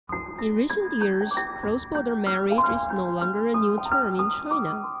In recent years, cross-border marriage is no longer a new term in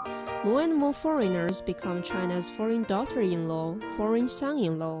China. More and more foreigners become China's foreign daughter-in-law, foreign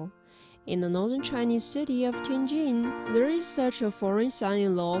son-in-law. In the northern Chinese city of Tianjin, there is such a foreign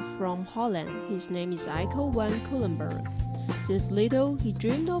son-in-law from Holland. His name is Eelco van Kuilenburg. Since little, he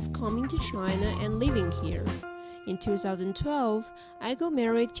dreamed of coming to China and living here. In 2012, Eelco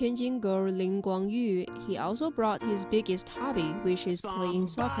married Tianjin girl Lin Guangyu. He also brought his biggest hobby, which is playing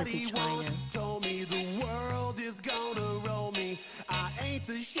soccer, to China.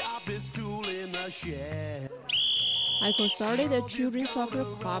 Eelco started a children's soccer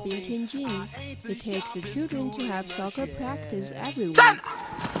club in Tianjin. He takes the children to have soccer practice every week.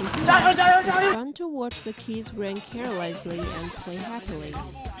 It's fun to watch the kids run carelessly and play happily.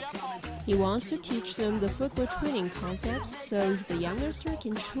 He wants to teach them the football training concepts so the youngster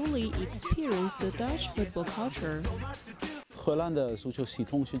can truly experience the Dutch football culture.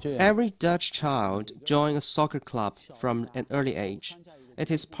 Every Dutch child joins a soccer club from an early age. It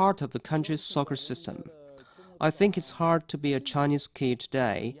is part of the country's soccer system. I think it's hard to be a Chinese kid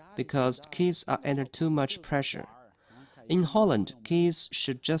today because kids are under too much pressure. In Holland, kids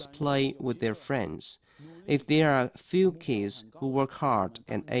should just play with their friends. If there are few kids who work hard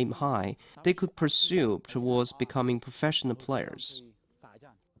and aim high, they could pursue towards becoming professional players.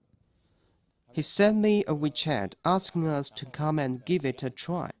 He sent me a WeChat asking us to come and give it a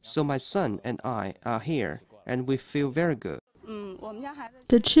try. So my son and I are here, and we feel very good.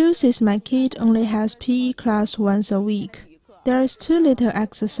 The truth is my kid only has PE class once a week. There is too little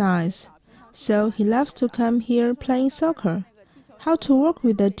exercise, so he loves to come here playing soccer. How to work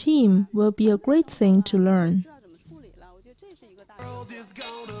with a team will be a great thing to learn.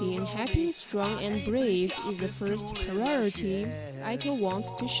 Being happy, strong and brave is the first priority Eelco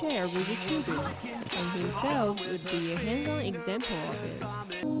wants to share with the children, and himself would be a hands-on example of it.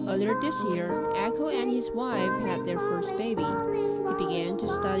 Earlier this year, Eelco and his wife had their first baby. He began to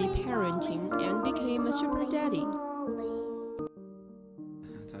study parenting and became a super daddy.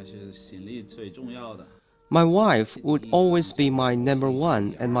 My wife would always be my number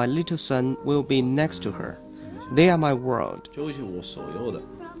one, and my little son will be next to her. They are my world.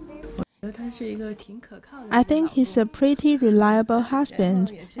 I think he's a pretty reliable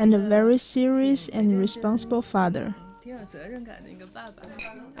husband and a very serious and responsible father.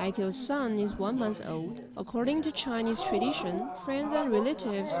 Eelco's son is 1 month old. According to Chinese tradition, friends and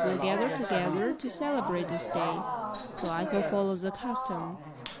relatives will gather together to celebrate this day, so Eelco follows the custom.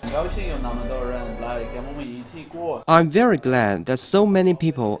 I'm very glad that so many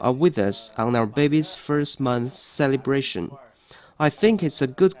people are with us on our baby's first month celebration. I think it's a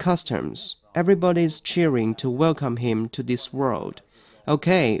good custom. Everybody is cheering to welcome him to this world.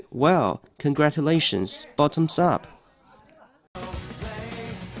 Okay, well, congratulations, bottoms up.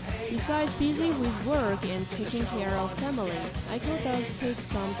 Besides busy with work and taking care of family, Eelco does take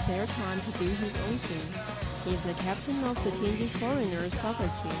some spare time to do his own thing. He is the captain of the Tianjin Foreigners soccer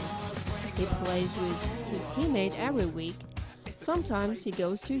team. He plays with his teammates every week. Sometimes he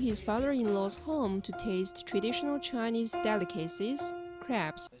goes to his father-in-law's home to taste traditional Chinese delicacies,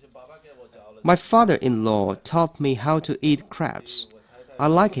 crabs. My father-in-law taught me how to eat crabs. I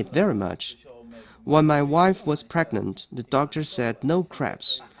like it very much. When my wife was pregnant, the doctor said no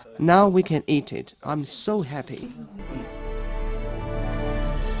crabs. Now we can eat it. I'm so happy.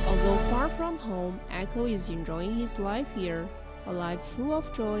 Although far from home, Eelco is enjoying his life here, a life full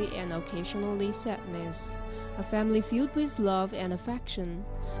of joy and occasionally sadness, a family filled with love and affection,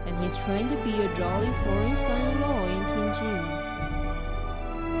 and he's trying to be a jolly foreign son-in-law in Tianjin.